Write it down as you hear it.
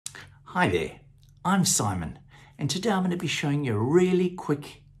Hi there, I'm Simon, and today I'm going to be showing you a really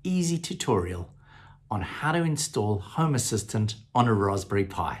quick, easy tutorial on how to install Home Assistant on a Raspberry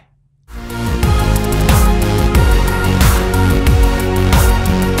Pi.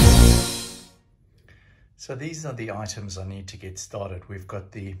 So these are the items I need to get started. We've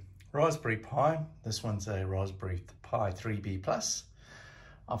got the Raspberry Pi. This one's a Raspberry Pi 3B Plus.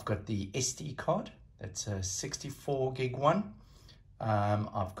 I've got the SD card. That's a 64 gig one.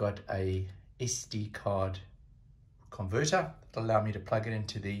 I've got a SD card converter that'll allow me to plug it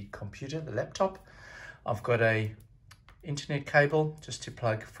into the computer, the laptop. I've got a internet cable just to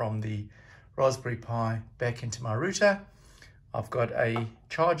plug from the Raspberry Pi back into my router. I've got a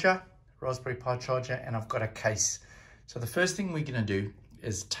charger, Raspberry Pi charger, and I've got a case. So the first thing we're going to do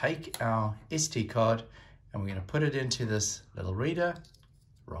is take our SD card and we're going to put it into this little reader.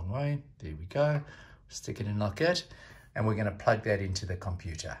 Wrong way, there we go. Stick it in like that, and we're going to plug that into the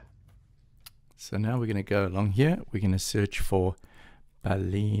computer. So now we're going to go along here. We're going to search for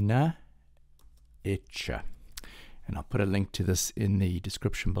Ballina Etcher, and I'll put a link to this in the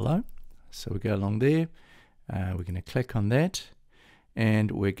description below. So we go along there, we're going to click on that,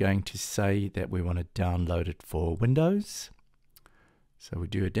 and we're going to say that we want to download it for Windows. So we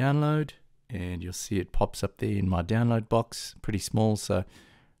do a download, and you'll see it pops up there in my download box. Pretty small, so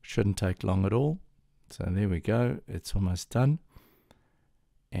shouldn't take long at all. So there we go, it's almost done.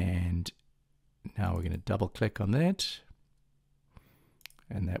 And now we're going to double click on that,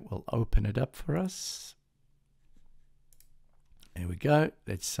 and that will open it up for us. There we go.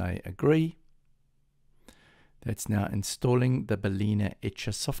 Let's say agree. That's now installing the Ballina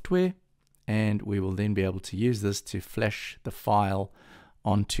Etcher software, and we will then be able to use this to flash the file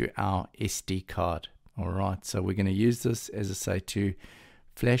onto our SD card. All right, so we're going to use this, as I say, to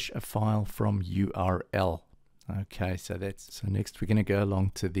flash a file from URL. Okay, so next we're going to go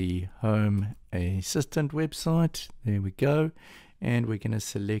along to the Home Assistant website. There we go, and we're going to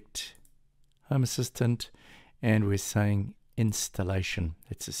select Home Assistant, and we're saying installation.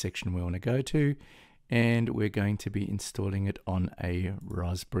 That's the section we want to go to, and we're going to be installing it on a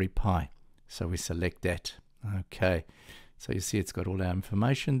Raspberry Pi. So we select that. Okay, so you see it's got all our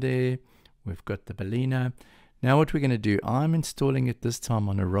information there. We've got the Ballina. Now what we're going to do, I'm installing it this time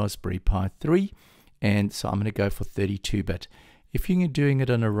on a Raspberry Pi 3, and so I'm going to go for 32-bit. If you're doing it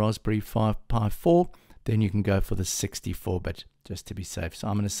on a Raspberry Pi 4, then you can go for the 64-bit, just to be safe. So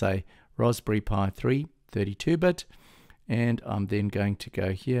I'm going to say Raspberry Pi 3, 32-bit, and I'm then going to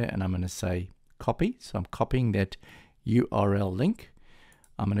go here and I'm going to say copy. So I'm copying that URL link.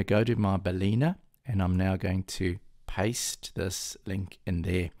 I'm going to go to my Ballina, and I'm now going to paste this link in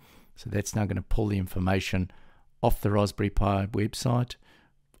there. So that's now going to pull the information off the Raspberry Pi website,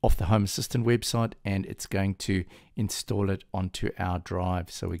 off the Home Assistant website, and it's going to install it onto our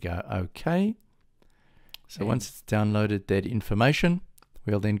drive. So we go OK. So once it's downloaded that information,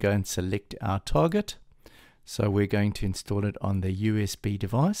 we'll then go and select our target. So we're going to install it on the USB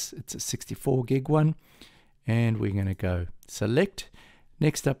device. It's a 64 gig one, and we're going to go select.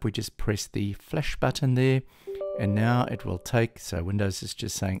 Next up, we just press the flash button there, and now it will take, so Windows is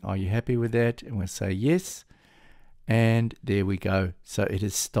just saying, are you happy with that? And we'll say yes. And there we go. So it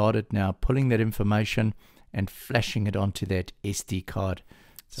has started now pulling that information and flashing it onto that SD card.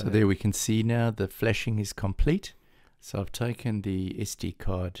 So there we can see now the flashing is complete. So I've taken the SD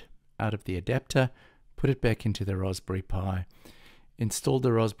card out of the adapter, put it back into the Raspberry Pi, installed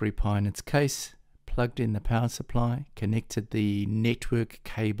the Raspberry Pi in its case, plugged in the power supply, connected the network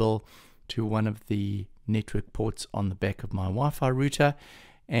cable to one of the network ports on the back of my Wi-Fi router.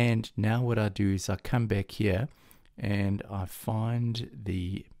 And now what I do is I come back here and I find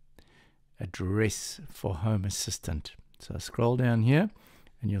the address for Home Assistant. So I scroll down here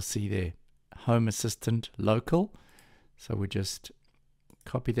and you'll see there Home Assistant local. So we just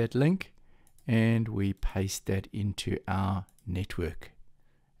copy that link and we paste that into our network,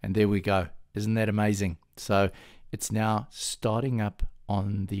 and there we go. Isn't that amazing? So it's now starting up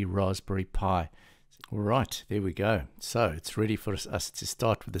on the Raspberry Pi. All right, there we go. So it's ready for us to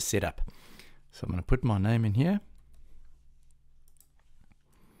start with the setup. So I'm going to put my name in here,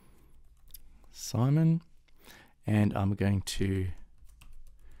 Simon, and I'm going to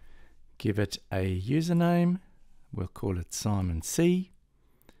give it a username. We'll call it Simon C.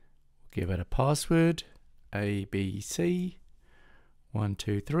 We'll give it a password,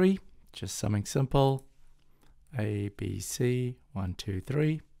 ABC123, just something simple,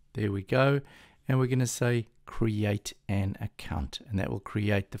 ABC123. There we go. And we're going to say create an account, and that will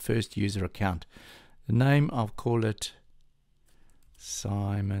create the first user account. The name, I'll call it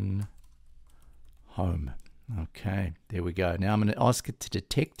Simon Home. Okay, there we go. Now I'm going to ask it to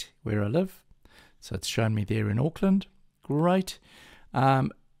detect where I live. So it's shown me there in Auckland. Great.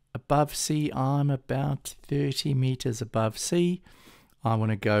 Above sea, I'm about 30 meters above sea. I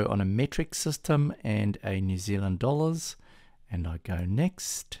want to go on a metric system and a New Zealand dollars. And I go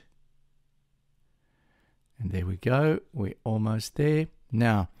next. And there we go. We're almost there.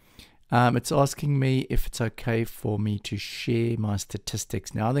 Now, it's asking me if it's okay for me to share my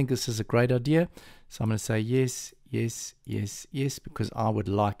statistics. Now, I think this is a great idea. So I'm going to say yes, yes, yes, yes, because I would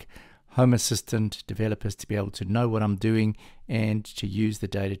like Home Assistant developers to be able to know what I'm doing and to use the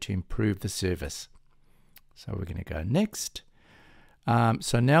data to improve the service. So we're going to go next.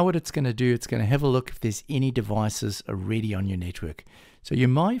 So now what it's going to do, it's going to have a look if there's any devices already on your network. So you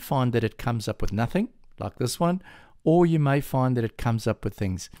might find that it comes up with nothing, like this one, or you may find that it comes up with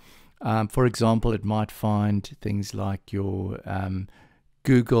things. For example, it might find things like your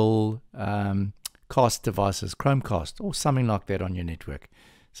Google Cast devices, Chromecast, or something like that on your network.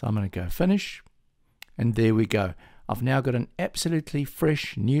 So I'm going to go finish, and there we go. I've now got an absolutely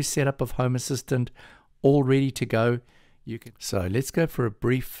fresh new setup of Home Assistant all ready to go. So let's go for a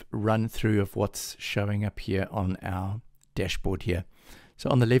brief run through of what's showing up here on our dashboard here. So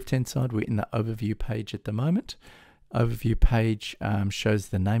on the left hand side, we're in the overview page at the moment. Overview page shows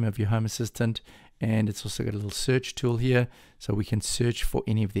the name of your Home Assistant, and it's also got a little search tool here, so we can search for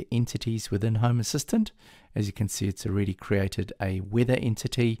any of the entities within Home Assistant. As you can see, it's already created a weather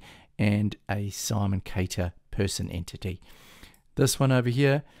entity and a Simon Cater person entity. This one over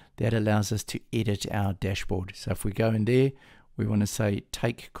here, that allows us to edit our dashboard. So if we go in there, we want to say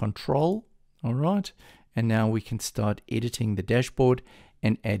take control, all right, and now we can start editing the dashboard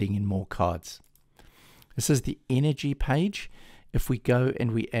and adding in more cards. This is the energy page. If we go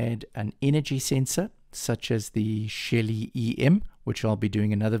and we add an energy sensor, such as the Shelly EM, which I'll be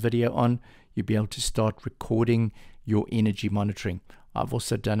doing another video on, you'll be able to start recording your energy monitoring. I've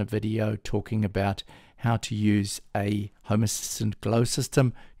also done a video talking about how to use a Home Assistant Glow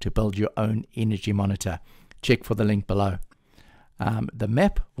system to build your own energy monitor. Check for the link below. The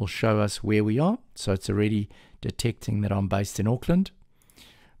map will show us where we are, so it's already detecting that I'm based in Auckland.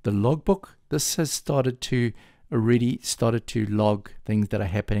 The logbook, this has already started to log things that are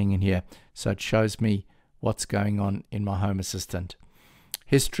happening in here, so it shows me what's going on in my Home Assistant.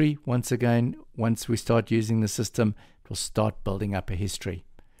 History, once again, once we start using the system, it will start building up a history.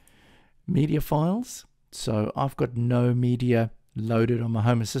 Media files, so I've got no media loaded on my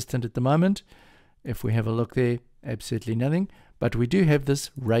Home Assistant at the moment. If we have a look there, absolutely nothing, but we do have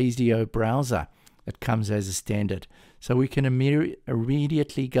this radio browser that comes as a standard. So we can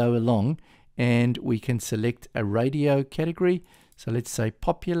immediately go along and we can select a radio category. So let's say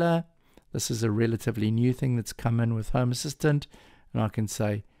popular. This is a relatively new thing that's come in with Home Assistant. And I can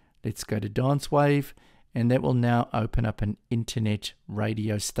say, let's go to Dance Wave, and that will now open up an internet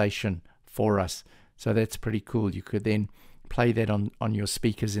radio station for us. So that's pretty cool. You could then play that on your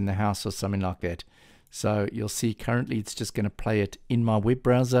speakers in the house or something like that. So you'll see currently it's just going to play it in my web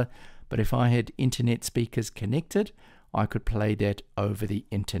browser. But if I had internet speakers connected, I could play that over the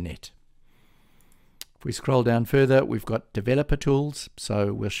internet. If we scroll down further, we've got developer tools.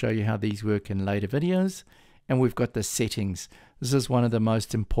 So we'll show you how these work in later videos. And we've got the settings. This is one of the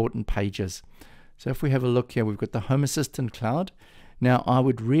most important pages. So if we have a look here, we've got the Home Assistant Cloud. Now, I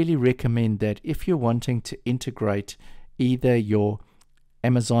would really recommend that if you're wanting to integrate either your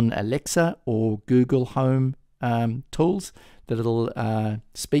Amazon Alexa or Google Home tools, the little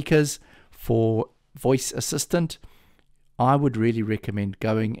speakers for voice assistant, I would really recommend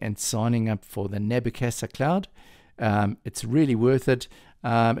going and signing up for the Nabocasa Cloud. It's really worth it.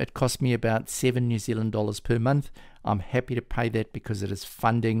 It cost me about $7 New Zealand per month. I'm happy to pay that because it is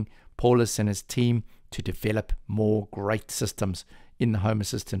funding Paulus and his team to develop more great systems in the Home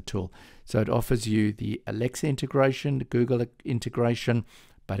Assistant tool. So it offers you the Alexa integration, the Google integration,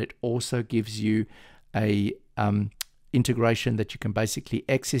 but it also gives you a integration that you can basically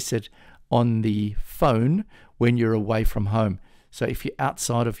access it on the phone when you're away from home. So if you're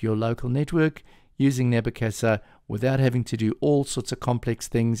outside of your local network, using Nabocasa without having to do all sorts of complex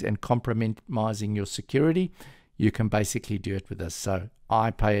things and compromising your security, you can basically do it with this. So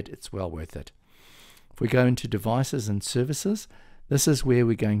I pay it, it's well worth it. If we go into devices and services, this is where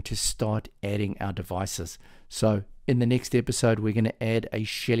we're going to start adding our devices. So in the next episode, we're going to add a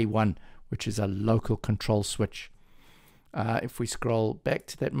Shelly 1, which is a local control switch. If we scroll back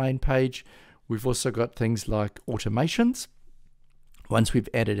to that main page, we've also got things like automations. Once we've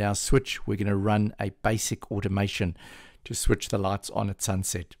added our switch, we're going to run a basic automation to switch the lights on at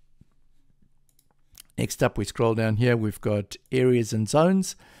sunset. Next up, we scroll down here, we've got areas and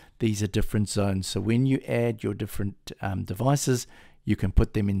zones. these are different zones. So when you add your different devices, you can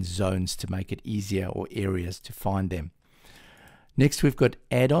put them in zones to make it easier, or areas to find them. Next, we've got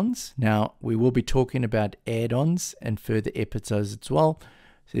add-ons. Now, we will be talking about add-ons in further episodes as well.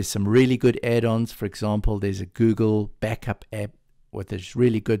 There's some really good add-ons. For example, there's a Google backup app, which is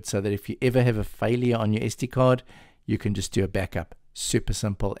really good, so that if you ever have a failure on your SD card, you can just do a backup. Super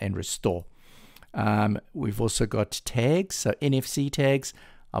simple, and restore. We've also got tags, so NFC tags.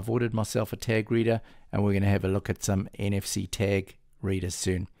 I've ordered myself a tag reader, and we're going to have a look at some NFC tag readers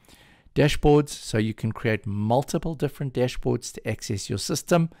soon. Dashboards, so you can create multiple different dashboards to access your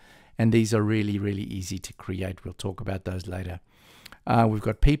system, and these are really, really easy to create. We'll talk about those later. We've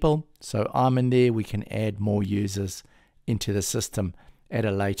got people, so I'm in there. We can add more users into the system at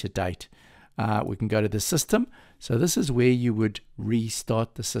a later date. We can go to the system, so this is where you would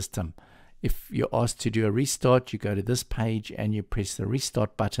restart the system. If you're asked to do a restart, you go to this page and you press the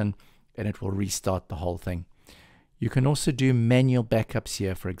restart button, and it will restart the whole thing. You can also do manual backups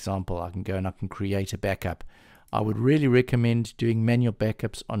here. For example, I can go and I can create a backup. I would really recommend doing manual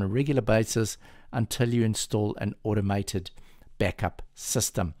backups on a regular basis until you install an automated backup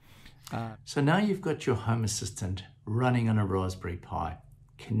system. So now you've got your Home Assistant running on a Raspberry Pi,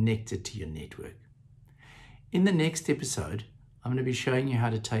 connected to your network. In the next episode, I'm going to be showing you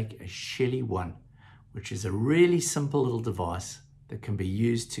how to take a Shelly 1, which is a really simple little device that can be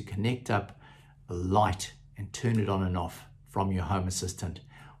used to connect up a light and turn it on and off from your Home Assistant.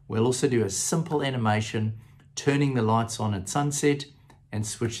 We'll also do a simple animation, turning the lights on at sunset and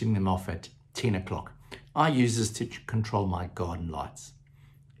switching them off at 10 o'clock. I use this to control my garden lights.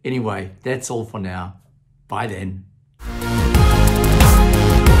 Anyway, that's all for now. Bye then.